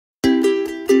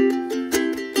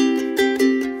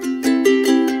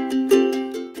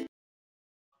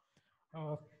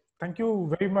Thank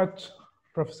you very much,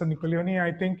 Professor Nikolenyi.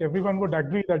 I think everyone would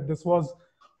agree that this was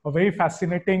a very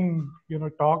fascinating,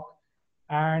 talk,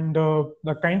 and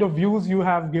the kind of views you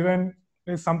have given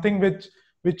is something which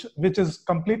is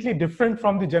completely different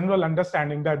from the general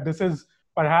understanding that this is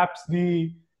perhaps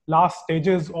the last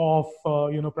stages of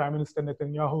Prime Minister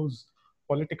Netanyahu's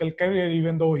political career,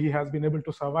 even though he has been able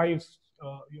to survive.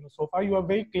 So far, you have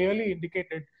very clearly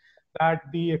indicated that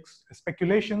the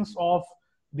speculations of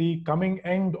the coming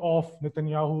end of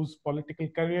Netanyahu's political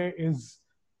career is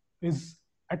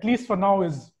at least for now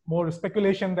is more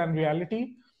speculation than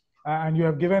reality, and you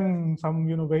have given some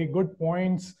very good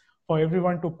points for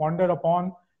everyone to ponder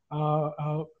upon.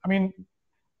 I mean,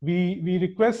 we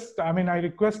request. I mean, I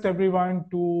request everyone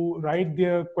to write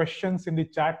their questions in the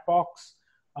chat box.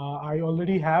 I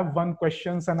already have one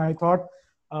questions, and I thought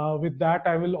with that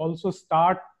I will also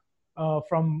start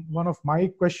from one of my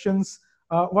questions.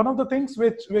 One of the things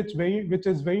which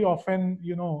is very often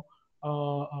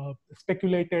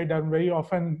speculated and very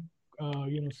often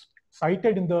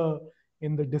cited in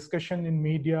the discussion in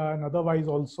media and otherwise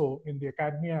also in the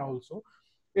academia also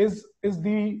is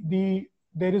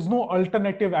there is no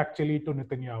alternative actually to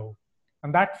Netanyahu,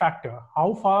 and that factor,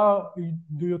 how far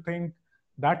do you think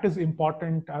that is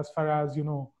important as far as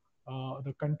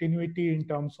the continuity in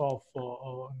terms of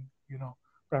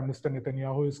Prime Minister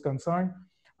Netanyahu is concerned?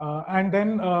 And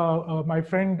then my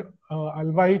friend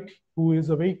Alvite, who is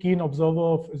a very keen observer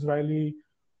of Israeli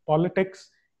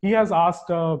politics, he has asked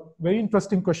a very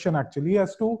interesting question actually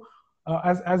as to,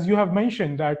 as you have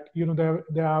mentioned that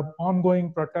there are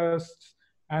ongoing protests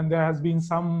and there has been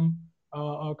some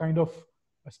kind of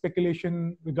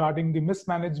speculation regarding the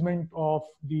mismanagement of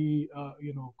the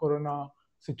corona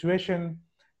situation.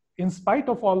 In spite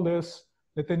of all this,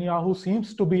 Netanyahu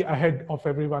seems to be ahead of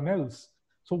everyone else.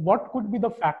 So what could be the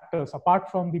factors,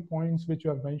 apart from the points which you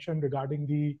have mentioned regarding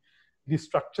the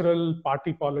structural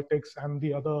party politics and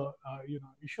the other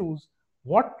issues?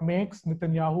 What makes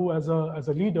Netanyahu as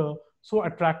a leader so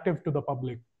attractive to the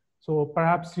public? So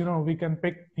perhaps we can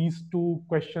pick these two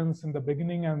questions in the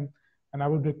beginning, and I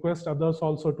would request others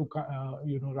also to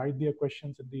write their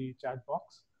questions in the chat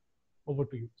box. Over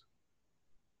to you.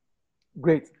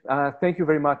 Great. Thank you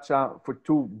very much for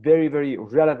two very, very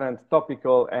relevant,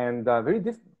 topical, and very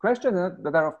questions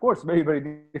that are, of course, very, very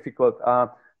difficult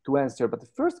to answer. But the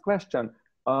first question,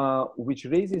 which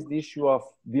raises the issue of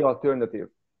the alternative,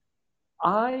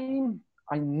 I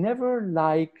never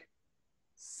like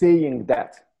saying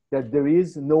that there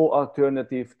is no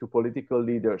alternative to political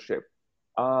leadership,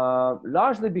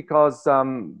 largely because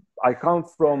I come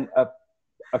from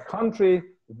a country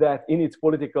that in its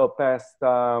political past,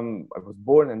 I was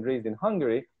born and raised in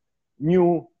Hungary,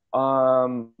 knew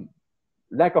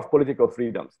lack of political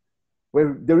freedoms,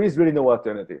 where there is really no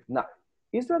alternative. Now,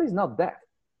 Israel is not that.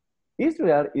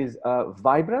 Israel is a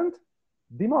vibrant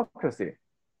democracy.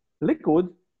 Likud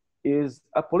is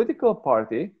a political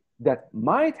party that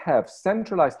might have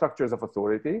centralized structures of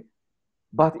authority,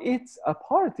 but it's a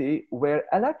party where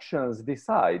elections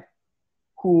decide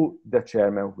who the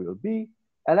chairman will be.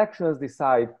 Elections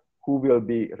decide who will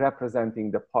be representing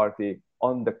the party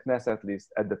on the Knesset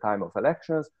list at the time of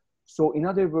elections. So in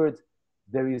other words,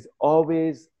 there is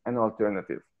always an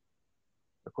alternative.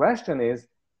 The question is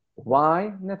why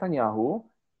Benjamin Netanyahu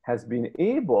has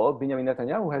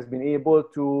been able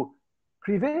to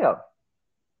prevail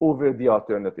over the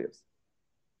alternatives.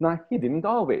 Now, he didn't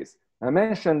always. I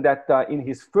mentioned that in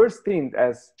his first stint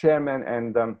as chairman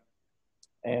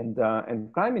and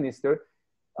prime minister,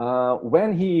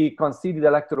 when he conceded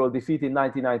electoral defeat in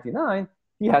 1999,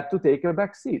 he had to take a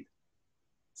back seat.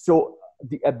 So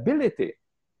the ability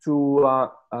to,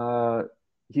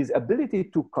 his ability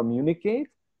to communicate,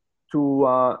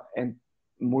 and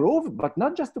moreover, but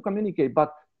not just to communicate,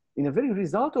 but in a very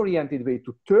result-oriented way,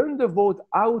 to turn the vote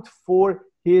out for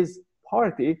his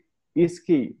party is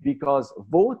key, because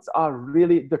votes are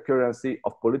really the currency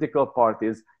of political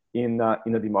parties in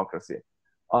a democracy.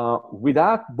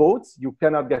 Without votes, you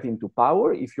cannot get into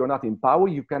power. If you're not in power,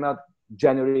 you cannot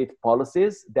generate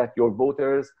policies that your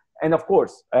voters, and of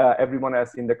course, everyone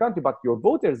else in the country, but your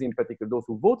voters in particular, those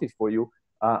who voted for you,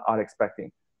 are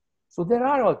expecting. So there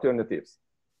are alternatives,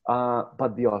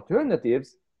 but the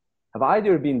alternatives have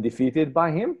either been defeated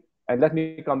by him, and let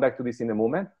me come back to this in a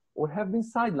moment, or have been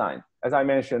sidelined, as I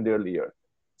mentioned earlier.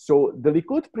 So the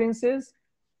Likud princes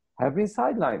have been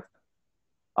sidelined.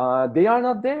 They are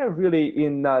not there really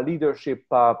in leadership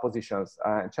positions,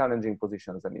 challenging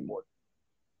positions anymore.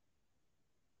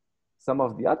 Some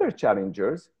of the other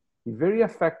challengers, he very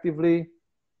effectively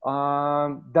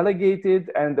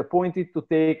delegated and appointed to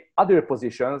take other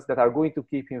positions that are going to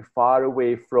keep him far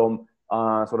away from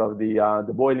sort of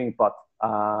the boiling pot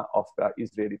of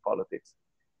Israeli politics.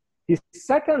 His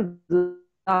second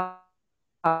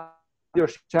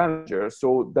leadership challenger,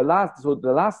 so the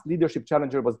last leadership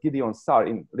challenger was Gideon Sa'ar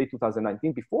in late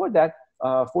 2019. Before that,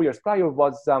 4 years prior,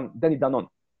 was Danny Danon.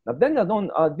 Now, Danny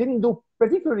Danon didn't do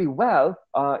particularly well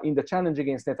in the challenge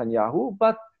against Netanyahu,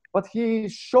 but he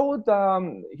showed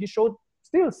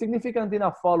still significant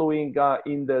enough following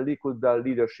in the Likud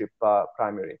leadership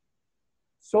primary.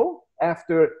 So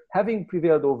after having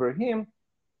prevailed over him,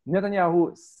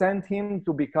 Netanyahu sent him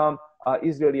to become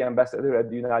Israeli ambassador at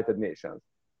the United Nations.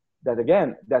 That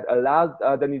again, that allowed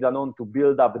Danny Danon to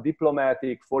build up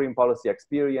diplomatic, foreign policy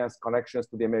experience, connections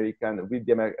to the with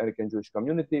the American Jewish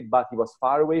community, but he was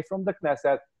far away from the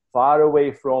Knesset, far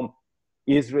away from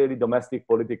Israeli domestic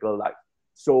political life.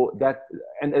 So that,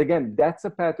 and again, that's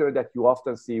a pattern that you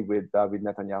often see with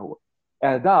Netanyahu.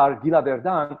 Gilad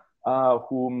Erdan,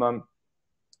 whom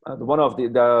one of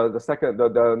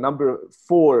the number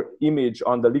 4 image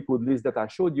on the Likud list that I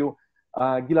showed you,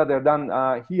 Gilad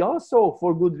Erdan, he also,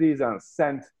 for good reasons,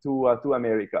 sent to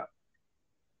America.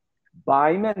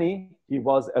 By many, he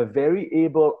was a very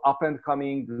able,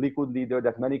 up-and-coming Likud leader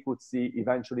that many could see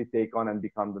eventually take on and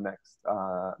become the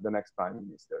next prime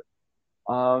minister.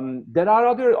 There are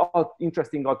other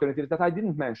interesting alternatives that I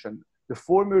didn't mention. The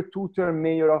former 2-term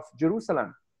mayor of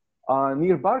Jerusalem,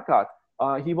 Nir Barkat,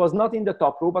 he was not in the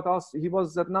top row, but also he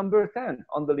was at number 10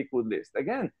 on the Likud list.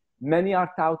 Again, many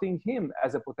are touting him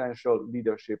as a potential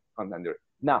leadership contender.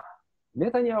 Now,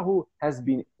 Netanyahu has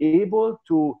been able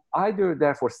to either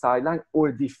therefore sideline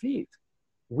or defeat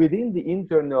within the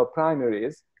internal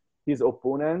primaries his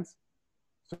opponents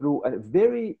through a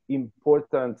very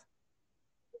important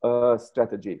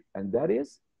strategy. And that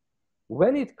is,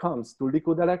 when it comes to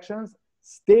Likud elections,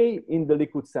 stay in the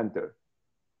Likud center.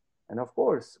 And of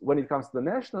course, when it comes to the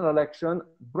national election,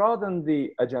 broaden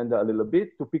the agenda a little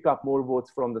bit to pick up more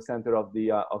votes from the center of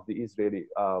the Israeli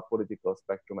political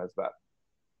spectrum as well.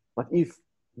 But if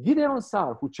Gideon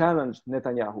Sa'ar, who challenged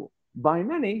Netanyahu, by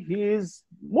many, he is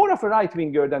more of a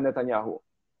right-winger than Netanyahu.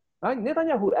 Right?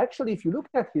 Netanyahu, actually, if you look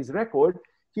at his record,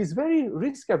 he's very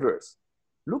risk-averse.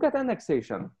 Look at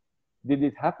annexation. Did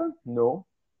it happen? No.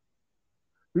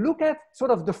 Look at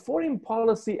sort of the foreign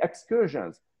policy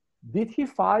excursions. Did he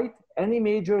fight any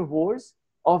major wars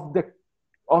of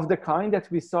the kind that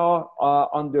we saw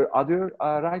under other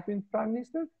right-wing prime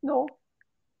ministers? No.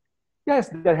 Yes,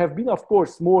 there have been, of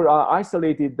course, more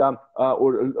isolated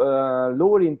or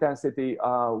lower intensity,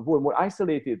 more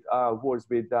isolated wars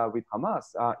with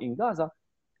Hamas in Gaza,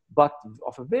 but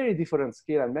of a very different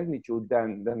scale and magnitude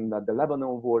than the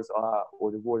Lebanon wars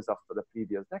or the wars of the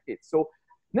previous decades. So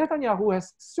Netanyahu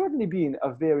has certainly been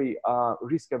a very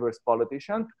risk-averse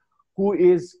politician who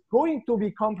is going to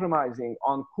be compromising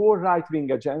on core right-wing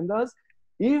agendas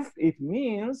if it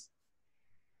means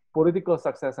political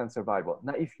success and survival.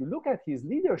 Now, if you look at his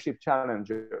leadership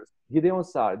challengers, Gideon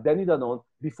Sa'ar, Danny Danon,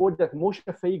 before that Moshe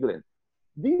Feiglin,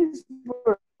 these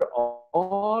were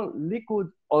all Likud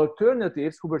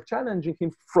alternatives who were challenging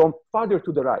him from farther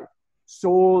to the right.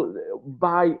 So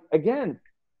by, again,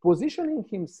 positioning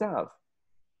himself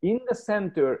in the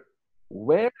center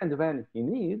where and when he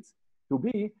needs to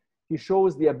be, he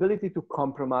shows the ability to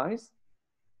compromise,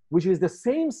 which is the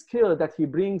same skill that he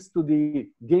brings to the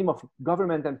game of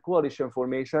government and coalition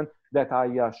formation that I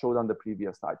showed on the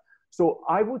previous slide. So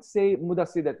I would say,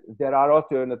 Mudassir, that there are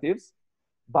alternatives,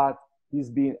 but he's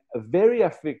been very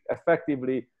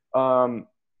effectively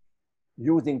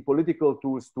using political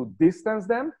tools to distance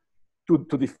them,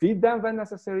 to defeat them when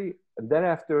necessary, and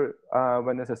thereafter,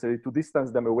 when necessary, to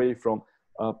distance them away from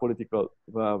political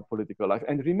life.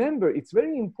 And remember, it's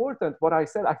very important what I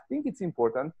said. I think it's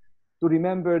important to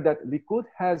remember that Likud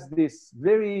has this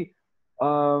very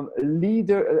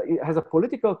it has a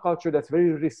political culture that's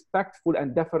very respectful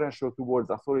and deferential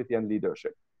towards authority and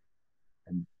leadership.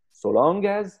 And so long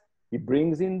as he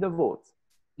brings in the votes,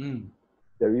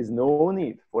 there is no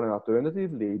need for an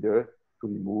alternative leader to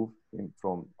remove him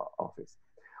from office.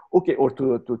 Okay, or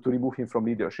to remove him from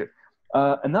leadership.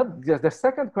 The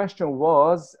second question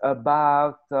was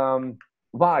about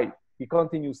why he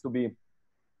continues to be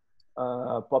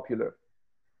popular.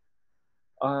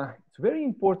 It's very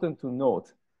important to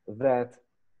note that,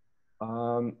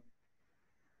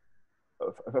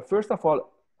 first of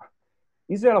all,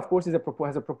 Israel, of course, has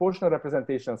a proportional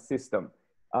representation system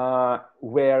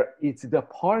where it's the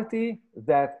party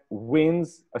that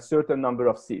wins a certain number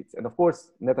of seats. And of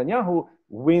course, Netanyahu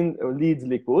leads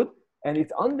Likud, and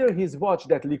it's under his watch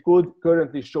that Likud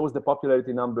currently shows the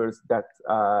popularity numbers that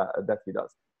he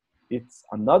does.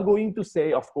 I'm not going to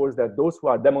say, of course, that those who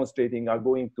are demonstrating are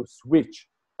going to switch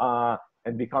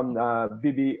and become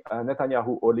Bibi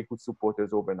Netanyahu or Likud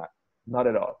supporters overnight. Not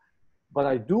at all. But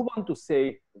I do want to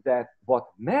say that what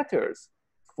matters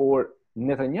for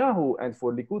Netanyahu and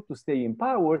for Likud to stay in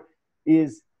power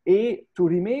is to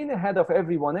remain ahead of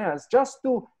everyone else, just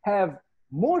to have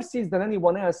more seats than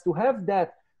anyone else, to have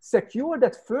that secure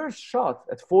that first shot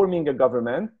at forming a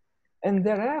government, and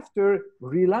thereafter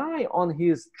rely on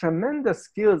his tremendous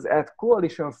skills at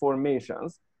coalition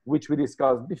formations, which we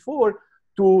discussed before,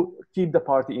 to keep the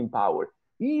party in power.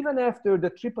 Even after the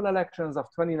triple elections of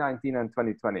 2019 and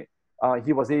 2020,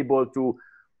 he was able to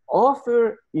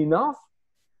offer enough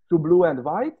to blue and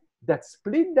white that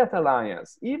split that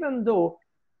alliance, even though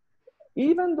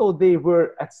they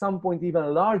were at some point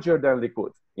even larger than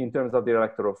Likud in terms of their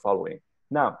electoral following.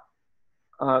 Now,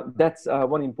 that's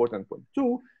one important point.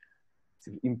 Two, it's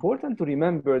important to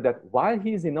remember that while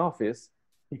he's in office,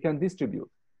 he can distribute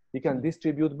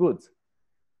goods.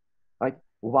 Like,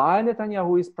 while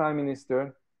Netanyahu is prime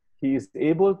minister, he is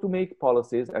able to make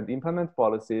policies and implement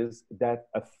policies that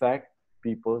affect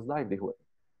people's livelihood.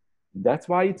 That's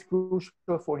why it's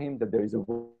crucial for him that there is a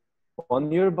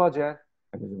one-year budget,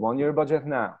 and there's a one-year budget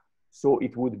now. So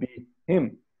it would be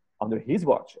him, under his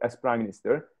watch as prime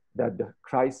minister, that the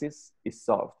crisis is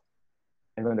solved.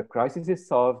 And when the crisis is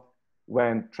solved,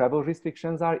 when travel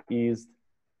restrictions are eased,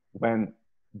 when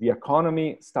the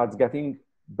economy starts getting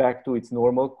back to its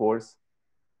normal course,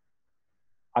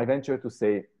 I venture to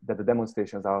say that the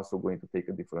demonstrations are also going to take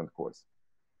a different course.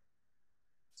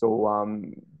 So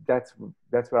that's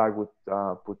where I would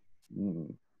put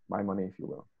my money, if you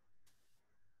will.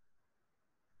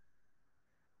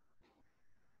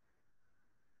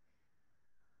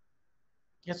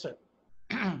 Yes, sir.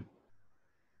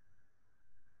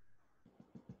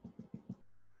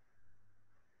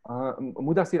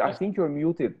 Mudassir, I think you're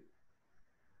muted.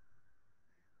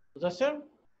 Mudassir?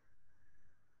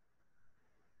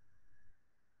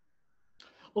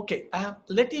 Okay,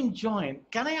 let him join.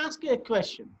 Can I ask you a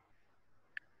question?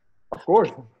 Of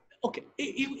course. Okay,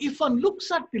 if one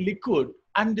looks at the Likud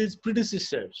and its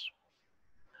predecessors,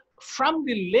 from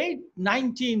the late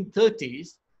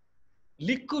 1930s,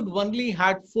 Likud only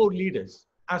had 4 leaders,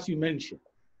 as you mentioned.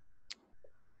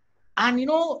 And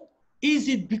is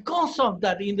it because of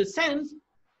that, in the sense,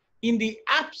 in the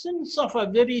absence of a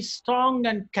very strong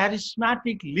and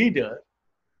charismatic leader,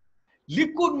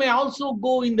 Likud may also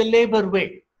go in the labor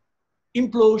way,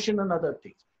 implosion and other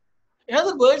things. In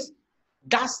other words,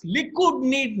 does Likud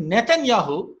need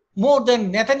Netanyahu more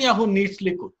than Netanyahu needs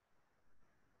Likud?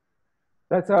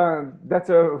 That's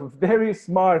a very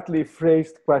smartly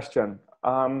phrased question.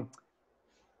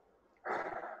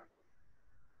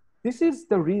 This is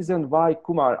the reason why,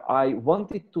 Kumar, I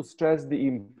wanted to stress the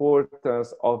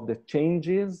importance of the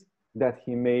changes that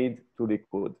he made to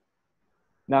Likud.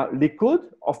 Now, Likud,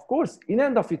 of course, in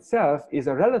and of itself, is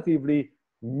a relatively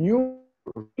new.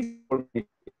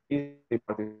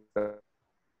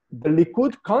 The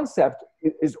Likud concept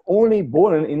is only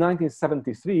born in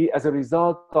 1973 as a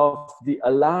result of the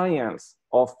alliance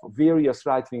of various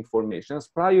right-wing formations.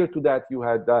 Prior to that, you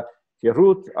had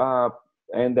Herut,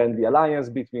 and then the alliance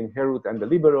between Herut and the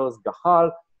liberals,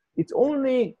 Gahal. It's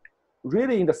only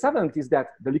really in the 70s that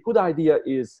the Likud idea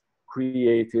is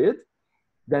created.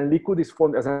 Then Likud is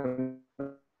formed as a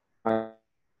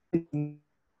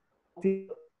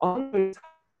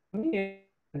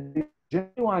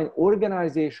genuine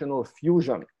organizational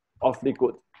fusion of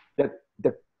Likud.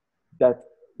 That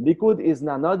Likud is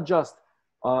now not just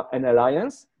an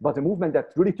alliance, but a movement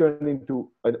that really turned into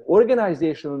an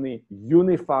organizationally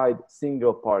unified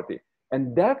single party.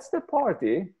 And that's the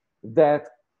party that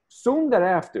soon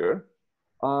thereafter,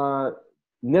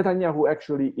 Netanyahu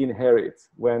actually inherits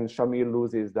when Shamir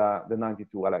loses the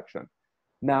 92 election.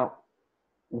 Now,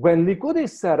 when Likud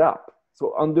is set up,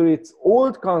 so under its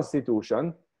old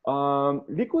constitution,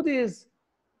 Likud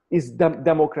is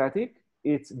democratic,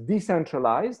 it's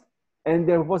decentralized, and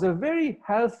there was a very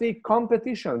healthy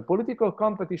competition, political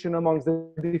competition amongst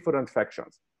the different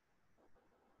factions.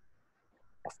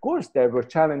 Of course, there were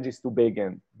challenges to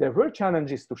Begin, there were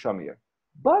challenges to Shamir,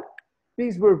 but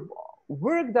these were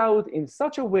worked out in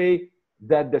such a way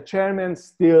that the chairman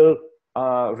still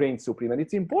reigned supreme. And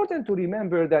it's important to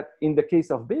remember that in the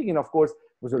case of Begin, of course,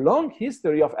 was a long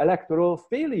history of electoral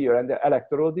failure and the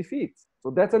electoral defeats. So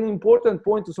that's an important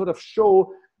point to sort of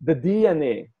show the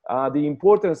DNA, the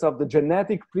importance of the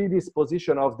genetic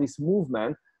predisposition of this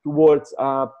movement towards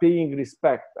paying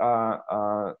respect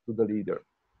to the leader.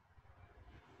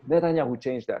 Netanyahu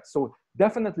changed that. So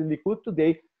definitely Likud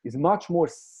today is much more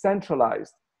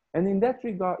centralized. And in that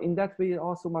regard, in that way,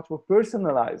 also much more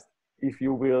personalized, if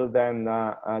you will, than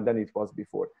it was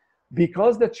before.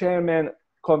 because the chairman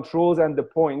controls and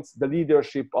appoints the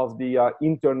leadership of the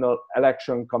internal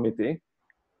election committee,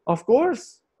 of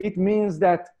course, it means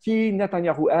that key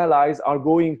Netanyahu allies are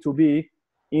going to be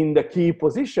in the key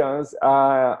positions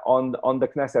on the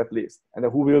Knesset list, and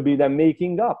who will be then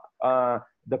making up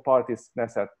the party's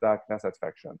Knesset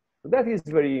faction. So that is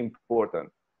very important.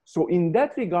 So in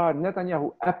that regard,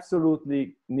 Netanyahu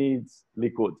absolutely needs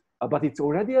Likud, but it's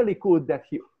already a Likud that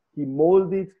he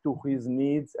molded to his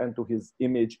needs and to his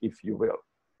image, if you will.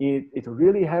 It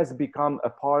really has become a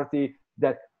party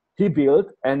that he built,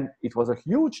 and it was a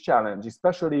huge challenge,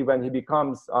 especially when he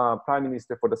becomes prime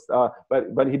minister for the,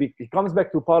 when he comes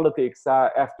back to politics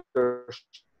after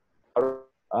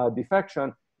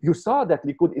defection. You saw that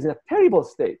Likud is in a terrible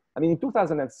state. I mean, in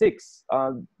 2006,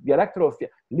 the electoral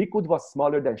Likud was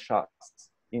smaller than Shas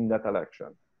in that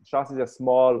election. Shas is a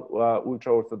small,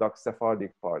 ultra-Orthodox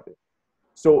Sephardic party.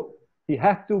 So he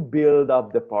had to build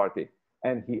up the party,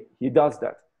 and he does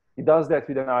that. He does that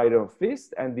with an iron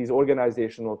fist and these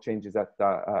organizational changes at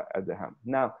the helm.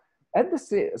 Now, at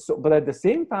the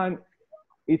same time,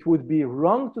 it would be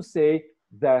wrong to say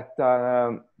that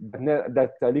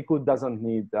Likud doesn't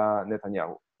need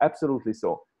Netanyahu. Absolutely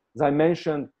so. As I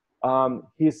mentioned,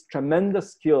 his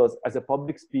tremendous skills as a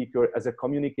public speaker, as a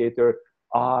communicator,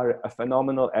 are a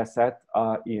phenomenal asset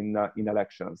in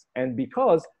elections. And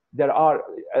because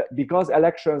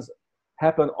elections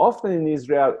happen often in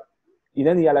Israel in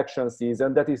any election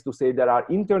season, that is to say, there are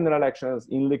internal elections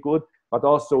in Likud, but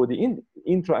also the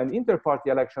intra and inter-party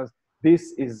elections.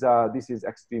 This is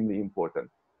extremely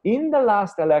important. In the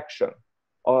last election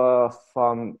of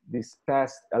this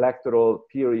past electoral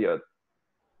period,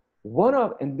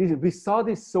 we saw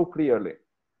this so clearly.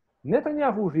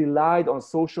 Netanyahu relied on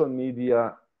social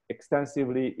media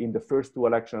extensively in the first two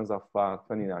elections of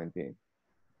 2019.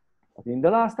 But in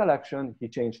the last election, he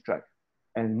changed track.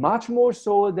 And much more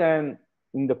so than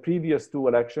in the previous two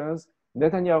elections,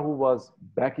 Netanyahu was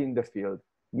back in the field,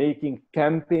 making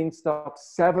campaign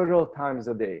stops several times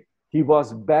a day. He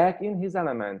was back in his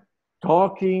element,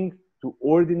 talking to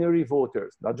ordinary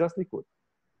voters, not just Likud.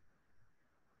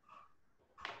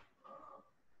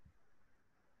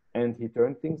 And he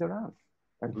turned things around.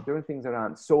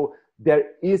 So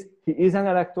he is an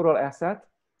electoral asset.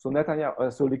 So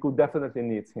Likud definitely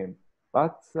needs him.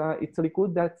 But it's a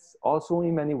Likud that's also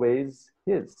in many ways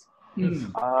his.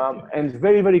 And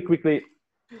very, very quickly,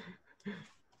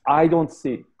 I don't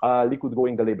see Likud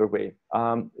going the Labour way,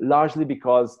 largely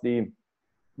because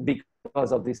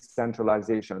of this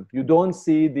centralization. You don't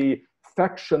see the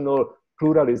factional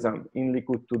pluralism in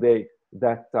Likud today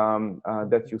that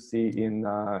you see in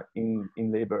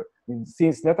Labour.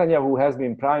 Since Netanyahu has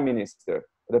been prime minister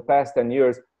for the past 10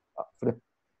 years, for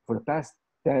the past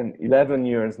 10, 11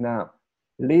 years now,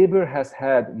 Labour has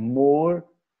had more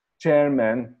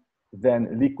chairmen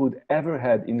than Likud ever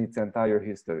had in its entire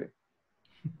history.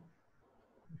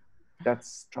 That's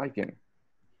striking.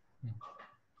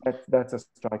 That's a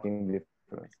striking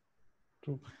difference.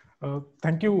 True.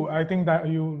 Thank you. I think that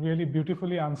you really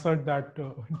beautifully answered that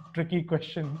tricky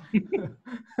question.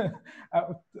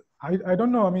 I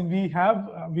don't know. I mean, we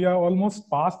are almost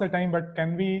past the time, but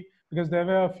can we, because there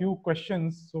were a few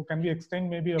questions, so can we extend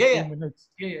maybe a few minutes?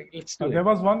 Yeah, let's do it. There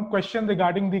was one question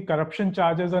regarding the corruption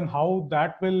charges and how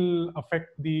that will affect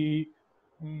the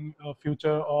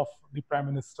future of the Prime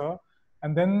Minister.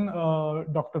 And then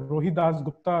Dr. Rohidas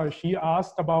Gupta, she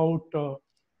asked about,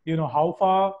 how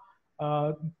far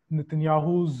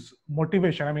Netanyahu's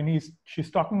motivation. I mean, she's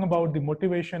talking about the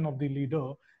motivation of the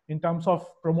leader in terms of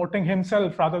promoting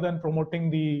himself rather than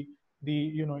promoting the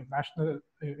national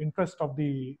interest of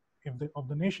the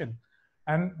nation,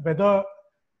 and whether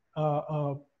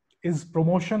is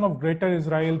promotion of Greater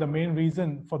Israel the main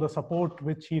reason for the support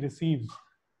which he receives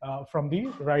from the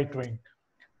right wing.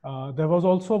 There was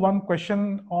also one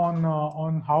question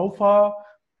on how far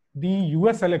the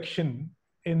US election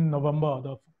in November,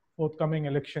 the forthcoming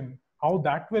election, how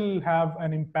that will have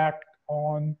an impact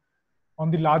on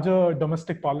the larger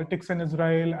domestic politics in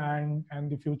Israel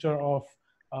and the future of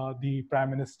the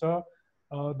Prime Minister.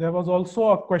 There was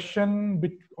also a question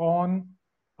on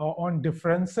policy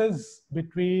differences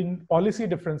between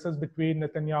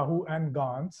Netanyahu and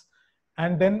Gantz,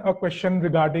 and then a question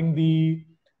regarding the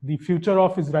future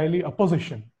of Israeli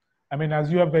opposition. I mean,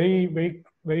 as you have very, very,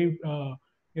 very,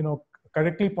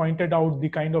 correctly pointed out, the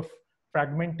kind of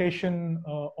fragmentation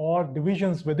or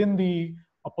divisions within the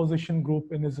opposition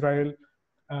group in Israel,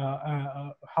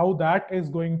 how that is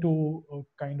going to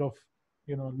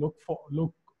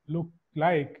look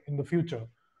like in the future.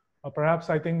 Perhaps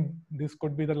I think this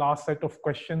could be the last set of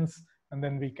questions, and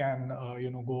then we can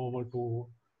go over to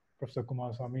Professor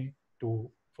Kumarasamy.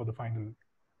 for the final.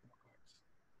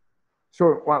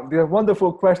 Sure. Well, they're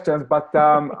wonderful questions, but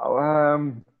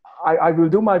I will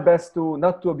do my best to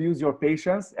not to abuse your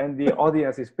patience and the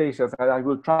audience's patience, and I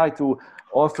will try to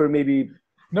offer maybe.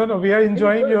 No, we are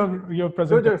enjoying your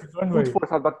presentation. Food for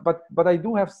thought, but I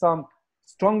do have some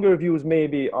stronger views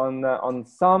maybe on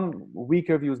some,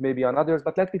 weaker views maybe on others.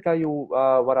 But let me tell you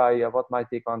what my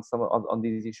take on on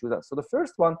these issues are. So the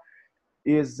first one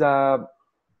is the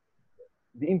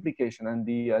implication and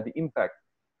the impact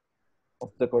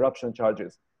of the corruption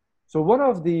charges. So one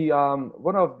of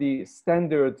the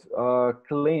standard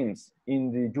claims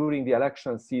during the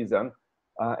election season,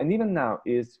 and even now,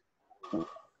 is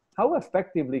how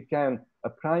effectively can a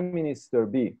prime minister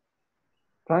be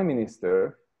prime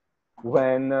minister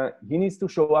when he needs to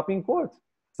show up in court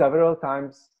several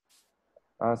times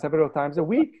a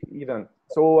week even.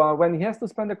 So when he has to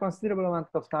spend a considerable amount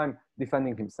of time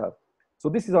defending himself. So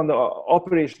this is on the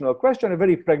operational question, a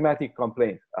very pragmatic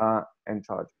complaint and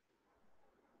charge.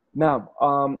 Now,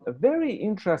 a very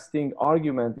interesting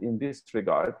argument in this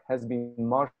regard has been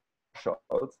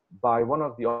marshaled by one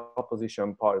of the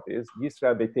opposition parties,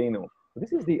 Yisrael Beitenu.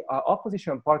 This is the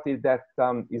opposition party that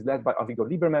is led by Avigdor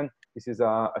Lieberman. This is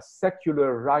a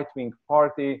secular right-wing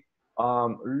party,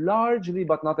 largely,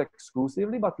 but not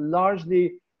exclusively, but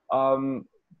largely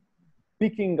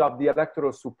picking up the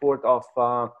electoral support of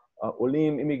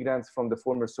Olim, immigrants from the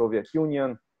former Soviet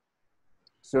Union.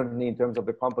 Certainly in terms of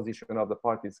the composition of the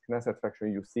party's Knesset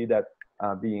faction, you see that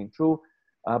being true.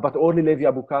 But Orly Levi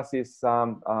Abukassis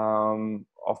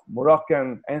of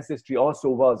Moroccan ancestry also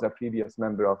was a previous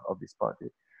member of this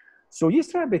party. So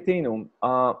Yisrael Beitenu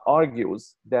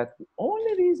argues that the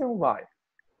only reason why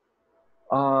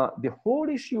the whole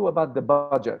issue about the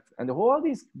budget and all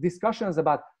these discussions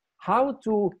about how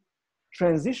to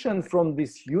transition from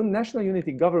this national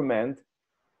unity government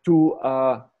to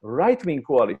a right-wing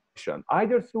coalition,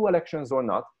 either through elections or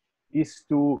not, is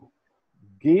to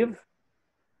give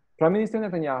Prime Minister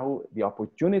Netanyahu the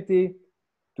opportunity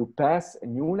to pass a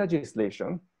new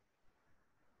legislation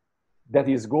that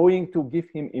is going to give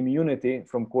him immunity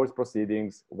from court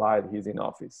proceedings while he's in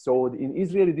office. So in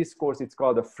Israeli discourse, it's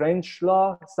called a French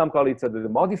law. Some call it the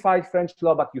modified French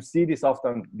law, but you see this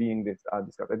often being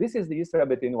discussed. This is the Yisrael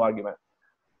Beitenu argument.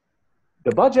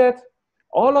 The budget,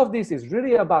 all of this is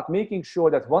really about making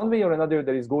sure that one way or another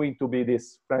there is going to be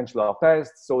this French law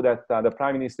passed so that the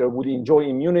prime minister would enjoy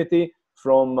immunity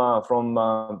from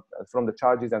the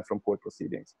charges and from court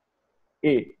proceedings.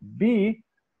 A. B.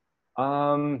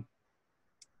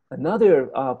 Another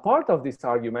part of this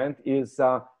argument is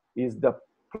the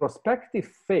prospective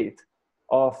fate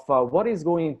of what is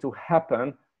going to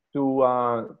happen to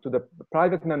the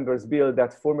private members bill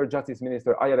that former Justice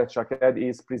Minister Ayelet Shaked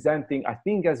is presenting, I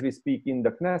think as we speak, in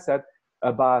the Knesset,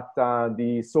 about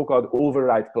the so-called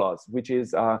override clause, which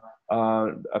is a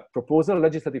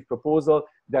legislative proposal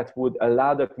that would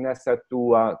allow the Knesset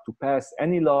to pass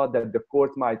any law that the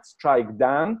court might strike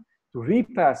down, to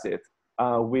repass it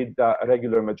with a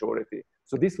regular majority.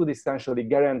 So this would essentially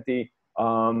guarantee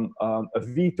a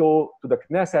veto to the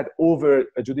Knesset over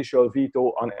a judicial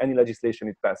veto on any legislation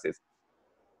it passes.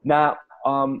 Now,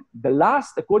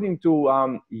 according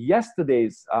to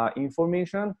yesterday's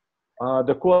information,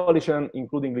 the coalition,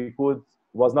 including Likud,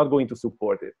 was not going to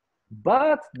support it.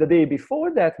 But the day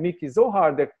before that, Miki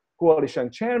Zohar, the coalition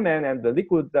chairman and the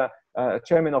Likud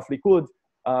chairman of Likud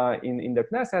in the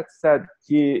Knesset, said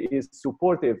he is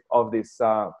supportive of this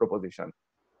proposition.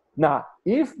 Now,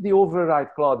 if the override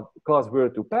clause were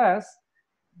to pass,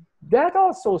 that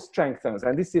also strengthens,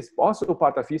 and this is also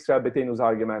part of Yisrael Beitenu's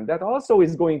argument, that also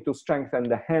is going to strengthen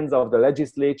the hands of the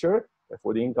legislature,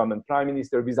 for the incumbent prime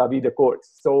minister, vis-a-vis the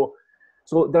courts. So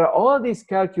there are all these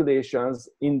calculations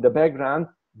in the background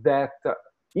that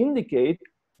indicate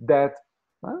that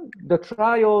the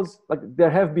trials, like there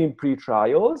have been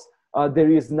pre-trials, there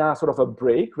is now sort of a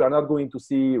break. We are not going to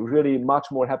see really much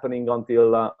more happening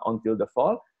until the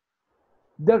fall.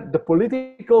 The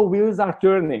political wheels are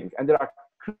turning, and there are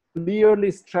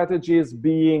clearly strategies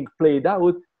being played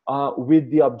out with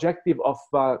the objective of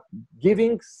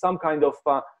giving some kind of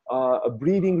a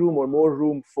breathing room or more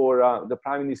room for the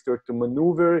prime minister to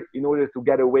maneuver in order to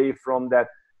get away from that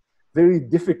very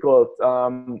difficult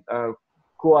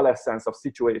coalescence of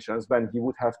situations when he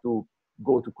would have to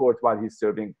go to court while he's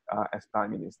serving as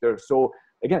prime minister. So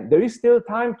again, there is still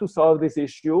time to solve this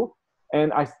issue.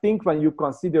 And I think when you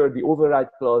consider the override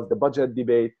clause, the budget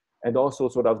debate, and also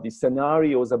sort of the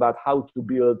scenarios about how to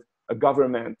build a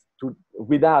government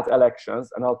without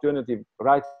elections, an alternative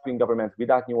right-wing government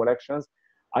without new elections,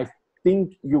 I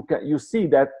think you see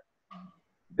that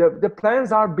the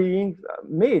plans are being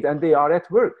made and they are at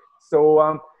work.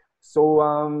 The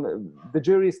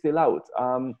jury is still out.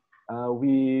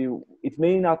 It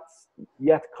may not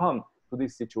yet come to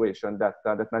this situation that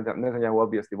Netanyahu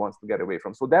obviously wants to get away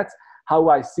from. So that's how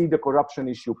I see the corruption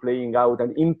issue playing out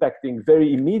and impacting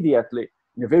very immediately,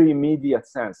 in a very immediate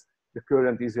sense, the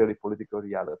current Israeli political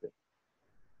reality.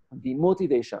 The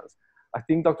motivations. I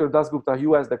think Dr. Dasgupta,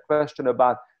 you asked the question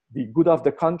about the good of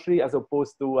the country as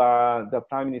opposed to the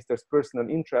Prime Minister's personal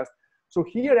interest. So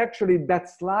here, actually, that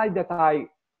slide that I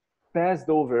passed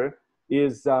over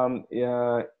is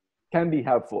can be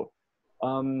helpful.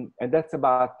 And that's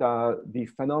about the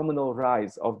phenomenal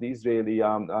rise of the Israeli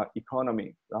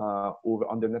economy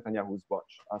under Netanyahu's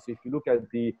watch. So if you look at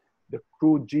the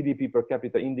crude GDP per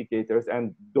capita indicators,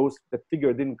 and the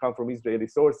figure didn't come from Israeli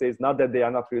sources, not that they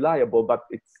are not reliable, but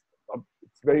it's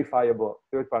verifiable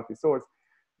third-party source,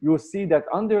 you'll see that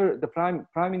under the prime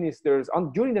ministers,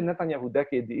 during the Netanyahu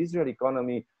decade, the Israeli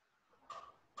economy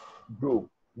grew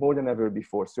more than ever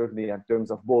before, certainly in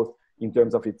terms of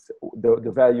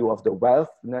the value of the wealth,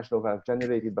 national wealth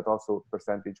generated, but also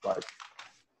percentage-wise.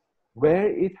 Where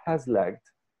it has lagged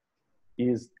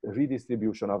is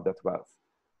redistribution of that wealth.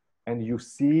 And you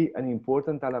see an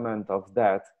important element of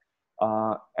that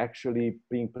actually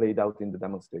being played out in the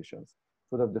demonstrations.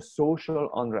 So that the social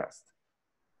unrest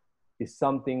is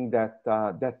something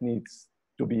that needs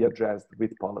to be addressed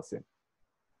with policy.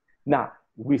 Now,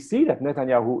 we see that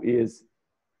Netanyahu is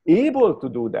able to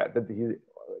do that,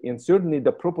 and certainly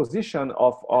the proposition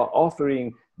of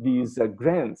offering these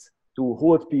grants to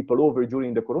hold people over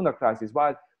during the corona crisis,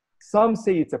 while some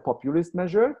say it's a populist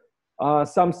measure,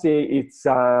 some say it's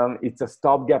a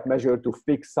stopgap measure to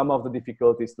fix some of the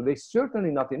difficulties today,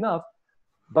 certainly not enough,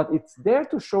 but it's there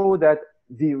to show that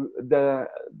the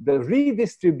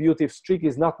redistributive streak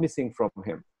is not missing from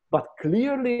him. But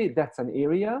clearly that's an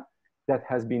area that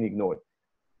has been ignored.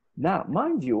 Now,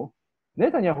 mind you,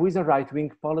 Netanyahu is a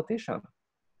right-wing politician.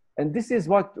 And this is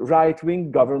what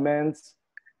right-wing governments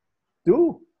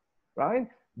do, right?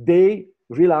 They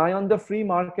rely on the free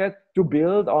market to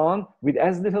build on, with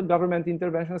as little government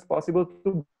intervention as possible,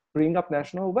 to bring up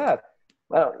national wealth.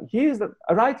 Well, he's a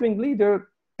right-wing leader.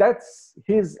 That's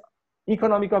his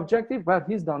economic objective. Well,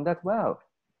 he's done that well.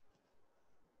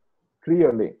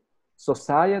 Clearly,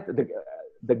 society,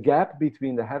 the gap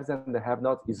between the haves and the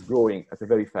have-nots is growing at a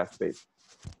very fast pace.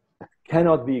 That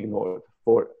cannot be ignored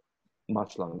for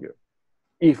much longer,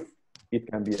 if it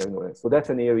can be ignored. So that's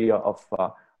an area of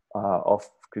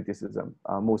criticism,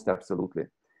 most absolutely.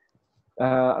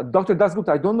 Dr. Dasgupta,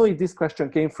 I don't know if this question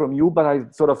came from you, but I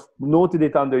sort of noted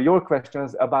it under your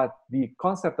questions about the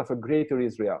concept of a greater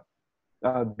Israel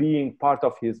being part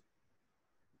of his.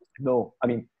 No, I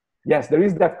mean, yes, there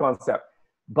is that concept,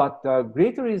 but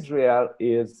greater Israel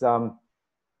is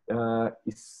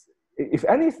if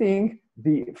anything,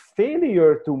 the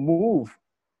failure to move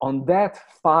on that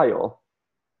file,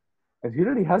 and he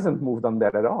really hasn't moved on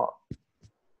that at all,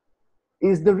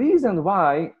 is the reason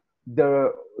why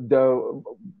the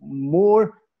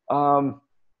more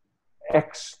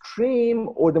extreme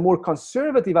or the more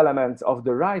conservative elements of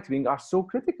the right wing are so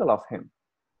critical of him.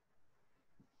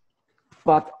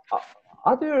 But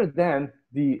other than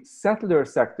the settler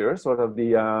sector, sort of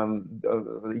the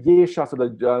Yesha, so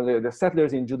the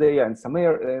settlers in Judea and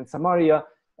Samaria,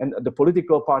 and the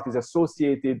political parties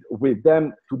associated with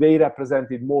them, today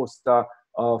represented most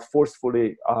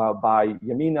forcefully by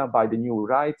Yamina, by the new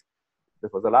right.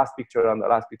 That was the last picture, and the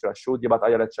last picture I showed you about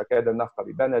Ayelet Shaked and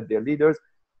Naftali Bennett, their leaders.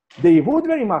 They would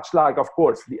very much like, of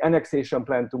course, the annexation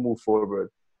plan to move forward.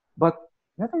 But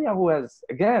Netanyahu has,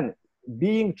 again,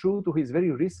 being true to his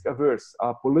very risk-averse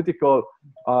political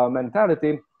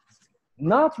mentality,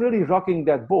 not really rocking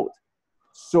that boat.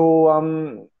 So,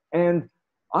 and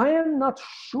I am not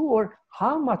sure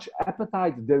how much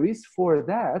appetite there is for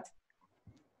that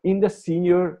in the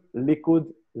senior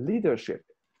Likud leadership.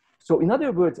 So in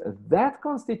other words, that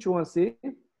constituency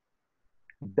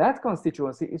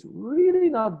is really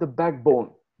not the backbone,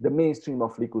 the mainstream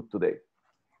of Likud today.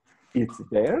 It's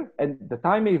there, and the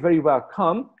time may very well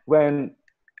come when,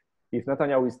 if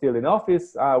Netanyahu is still in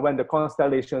office, when the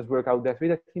constellations work out that way,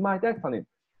 that he might act on it.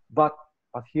 But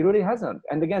he really hasn't.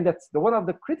 And again, that's one of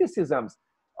the criticisms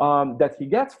that he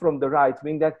gets from the right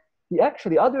wing, that he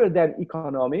actually, other than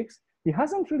economics, he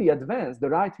hasn't really advanced the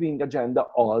right-wing agenda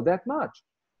all that much.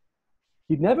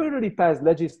 He never really passed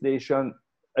legislation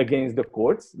against the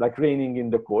courts, like reigning in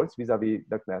the courts vis-a-vis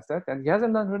the Knesset, and he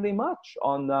hasn't done really much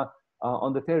on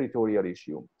the territorial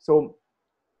issue. So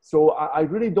I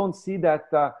really don't see that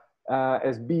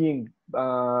as being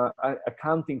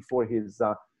accounting for his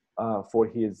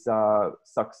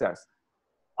success,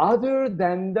 other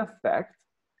than the fact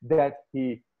that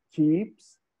he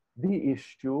keeps the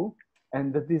issue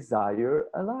and the desire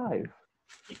alive.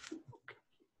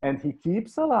 And he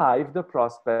keeps alive the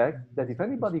prospect that if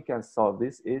anybody can solve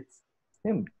this, it's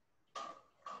him.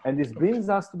 And this brings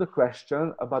us to the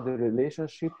question about the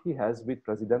relationship he has with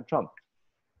President Trump.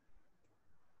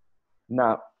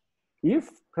 Now, if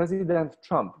President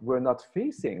Trump were not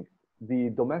facing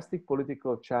the domestic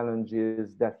political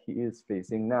challenges that he is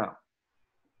facing now,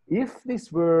 if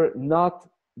this were not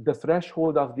the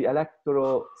threshold of the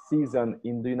electoral season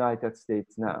in the United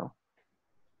States now,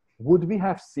 would we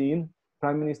have seen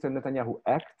Prime Minister Netanyahu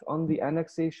act on the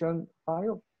annexation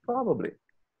file? Probably.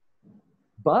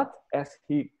 But as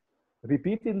he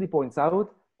repeatedly points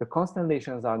out, the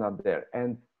constellations are not there.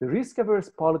 And the risk-averse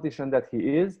politician that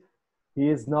he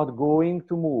is not going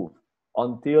to move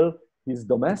until his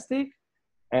domestic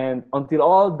and until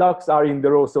all ducks are in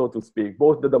the row, so to speak,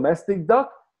 both the domestic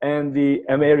duck and the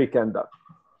American duck.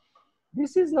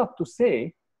 This is not to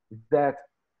say that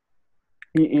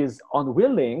he is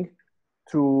unwilling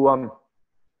to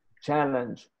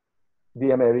challenge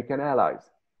the American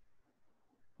allies.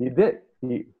 He did.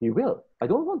 He will. I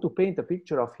don't want to paint a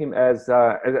picture of him as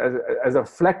a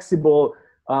flexible,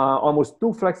 almost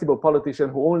too flexible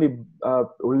politician who only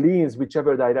leans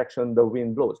whichever direction the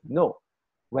wind blows. No.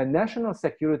 When national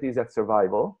security is at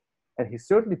survival, and he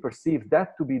certainly perceived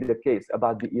that to be the case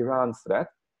about the Iran threat,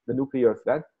 the nuclear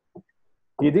threat,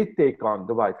 he did take on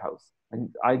the White House.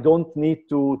 And I don't need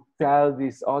to tell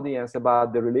this audience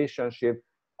about the relationship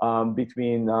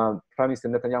between Prime Minister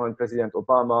Netanyahu and President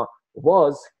Obama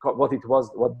what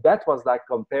that was like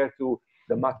compared to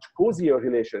the much cozier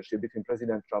relationship between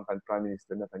President Trump and Prime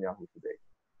Minister Netanyahu today.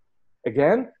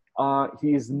 Again,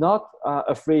 he is not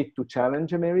afraid to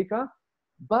challenge America,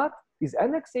 but is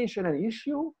annexation an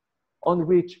issue on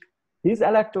which his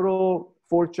electoral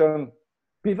fortune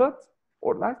pivots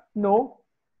or not? No.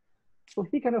 So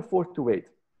he can afford to wait.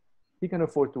 He can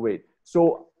afford to wait.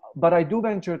 So, but I do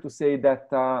venture to say that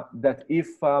that if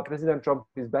President Trump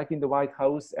is back in the White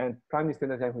House and Prime Minister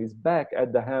Netanyahu is back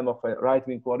at the helm of a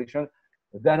right-wing coalition,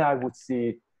 then I would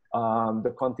see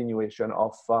the continuation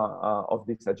of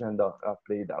this agenda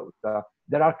played out.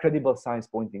 There are credible signs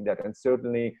pointing that, and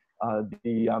certainly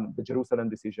the Jerusalem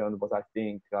decision was, I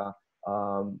think,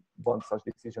 one such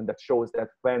decision that shows that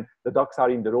when the ducks are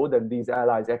in the road, and these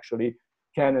allies actually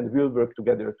can and will work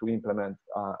together to implement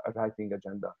a right-wing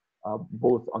agenda,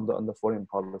 both on the foreign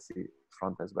policy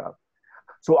front as well.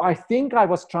 So I think I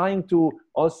was trying to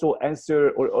also answer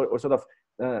or sort of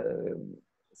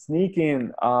sneak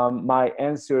in my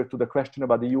answer to the question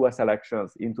about the US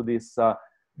elections into this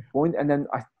point. And then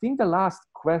I think the last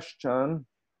question.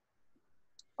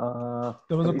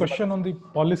 There was a question on the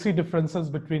policy differences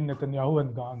between Netanyahu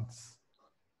and Gantz.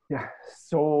 Yeah,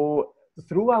 so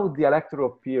throughout the electoral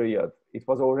period, it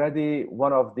was already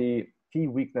one of the key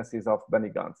weaknesses of Benny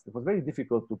Gantz. It was very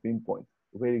difficult to pinpoint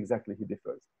where exactly he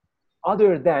differs,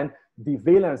 other than the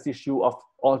valence issue of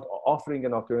offering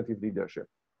an alternative leadership.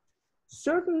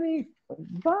 Certainly,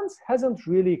 Gantz hasn't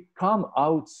really come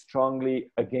out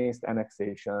strongly against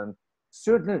annexation.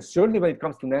 Certainly when it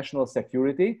comes to national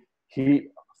security,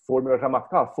 former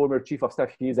Ramatkal, former chief of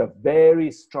staff, he is a very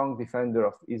strong defender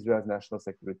of Israel's national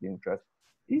security interests.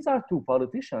 These are two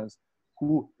politicians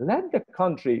who led the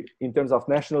country in terms of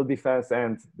national defense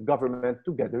and government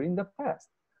together in the past.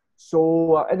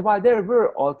 So, and while there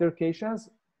were altercations,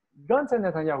 Gantz and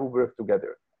Netanyahu worked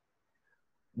together.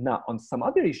 Now, on some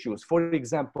other issues, for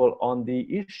example, on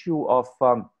the issue of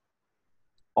the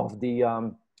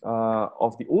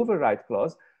override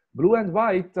clause, Blue and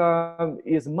White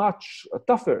is much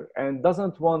tougher and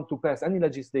doesn't want to pass any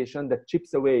legislation that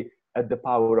chips away at the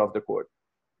power of the court.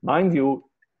 Mind you,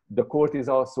 the court is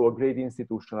also a great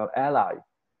institutional ally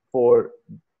for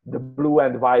the Blue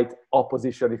and White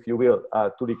opposition, if you will,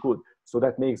 to Likud. So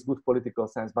that makes good political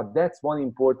sense. But that's one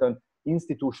important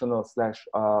institutional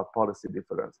 / policy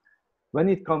difference. When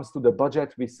it comes to the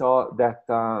budget, we saw that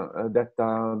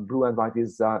Blue and White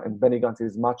is, and Benny Gantz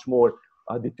is much more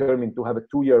determined to have a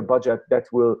 2-year budget that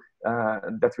will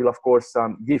of course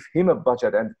give him a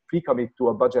budget and pre-commit to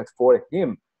a budget for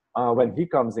him when he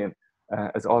comes in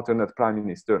as alternate prime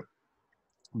minister.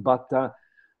 But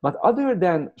other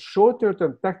than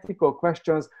shorter-term tactical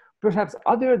questions, perhaps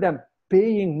other than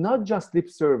paying not just lip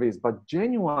service but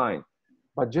genuine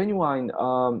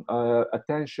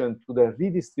attention to the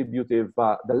redistributive,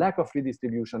 the lack of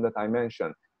redistribution that I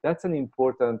mentioned, that's an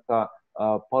important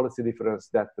policy difference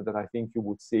that I think you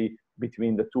would see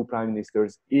between the two prime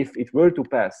ministers if it were to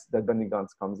pass that Benny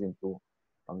Gantz comes into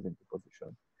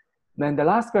position. Then the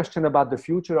last question about the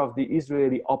future of the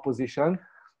Israeli opposition.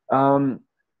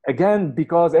 again,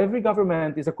 because every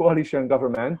government is a coalition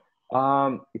government,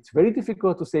 it's very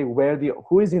difficult to say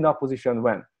who is in opposition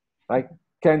when. Like,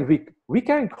 we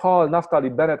can call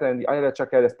Naftali Bennett and Ayelet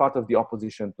Shaked as part of the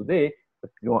opposition today,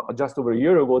 but just over a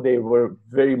year ago, they were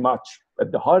very much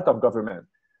at the heart of government.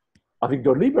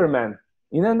 Avigdor Lieberman,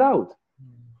 in and out.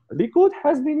 Likud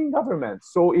has been in government.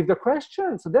 So if the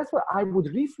question, so that's what I would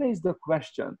rephrase the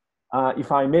question,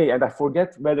 if I may, and I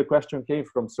forget where the question came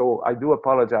from, so I do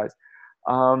apologize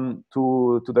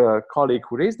to the colleague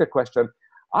who raised the question.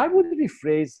 I would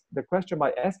rephrase the question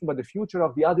by asking about the future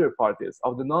of the other parties,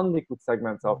 of the non-Likud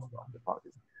segments of the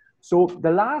parties. So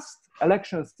the last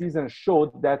election season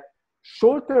showed that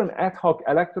short-term ad hoc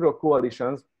electoral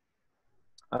coalitions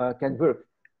can work.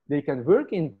 They can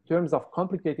work in terms of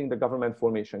complicating the government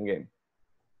formation game.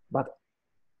 But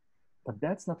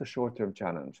that's not a short-term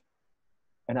challenge.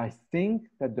 And I think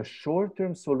that the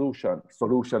short-term solution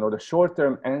or the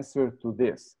short-term answer to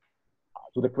this,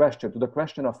 to the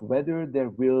question of whether there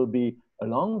will be a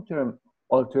long-term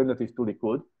alternative to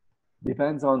Likud,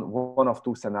 depends on one of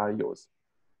two scenarios.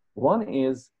 One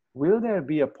is, will there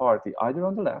be a party either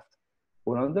on the left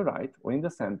or on the right or in the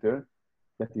center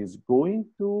that is going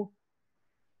to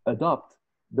adopt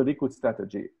the Likud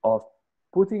strategy of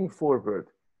putting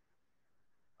forward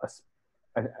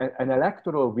an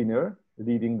electoral winner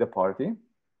leading the party?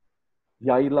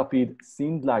 Yair Lapid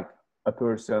seemed like a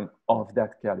person of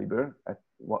that caliber at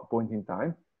one point in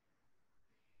time,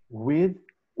 with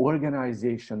an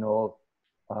organizational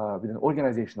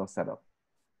setup.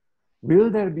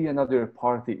 Will there be another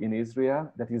party in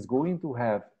Israel that is going to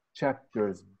have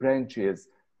chapters, branches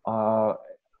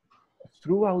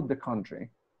throughout the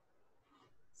country,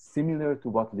 similar to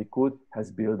what Likud has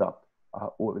built up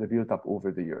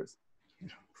over the years?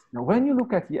 Now, when you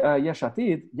look at Yesh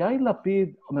Atid, Yair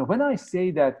Lapid, when I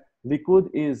say that Likud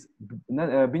is,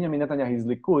 Benjamin Netanyahu is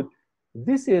Likud,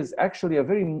 this is actually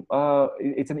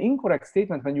it's an incorrect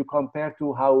statement when you compare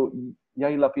to how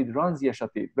Yair Lapid runs Yesh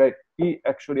Atid, where he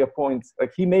actually appoints,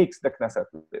 like he makes the Knesset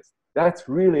list. That's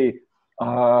really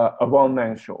a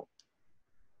one-man show.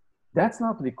 That's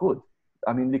not Likud.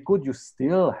 I mean, Likud, you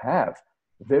still have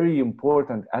very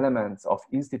important elements of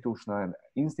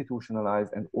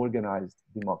institutionalized and organized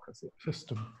democracy.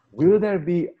 System. Will there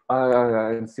be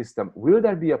a system? Will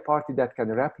there be a party that can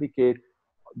replicate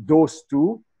those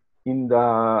two in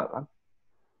the?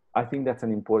 I think that's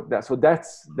an important. So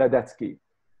that's key.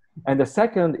 And the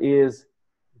second is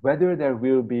whether there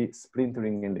will be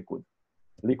splintering in Likud.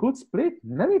 Likud split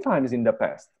many times in the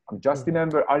past. Just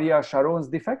remember Ariel Sharon's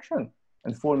defection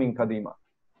and forming Kadima.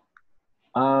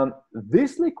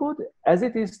 This Likud, as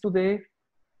it is today,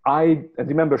 I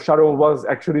remember Sharon was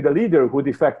actually the leader who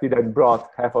defected and brought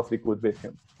half of Likud with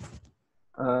him.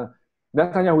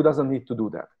 Netanyahu doesn't need to do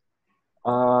that.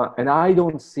 And I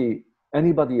don't see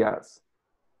anybody else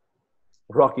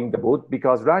rocking the boat,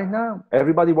 because right now,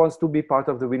 everybody wants to be part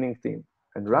of the winning team.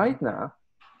 And right now,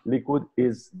 Likud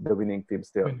is the winning team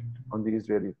still on the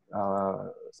Israeli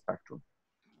spectrum.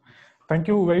 Thank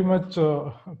you very much,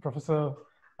 Professor.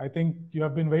 I think you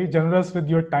have been very generous with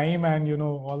your time and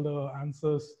all the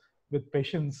answers with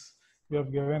patience you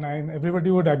have given. And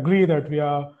everybody would agree that we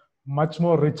are much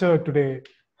more richer today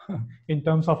in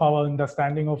terms of our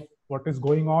understanding of what is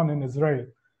going on in Israel.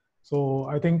 So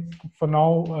I think for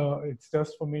now, it's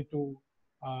just for me to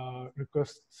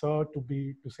request Sir to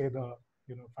say the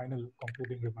final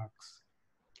concluding remarks.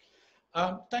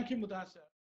 Thank you, Mudassir.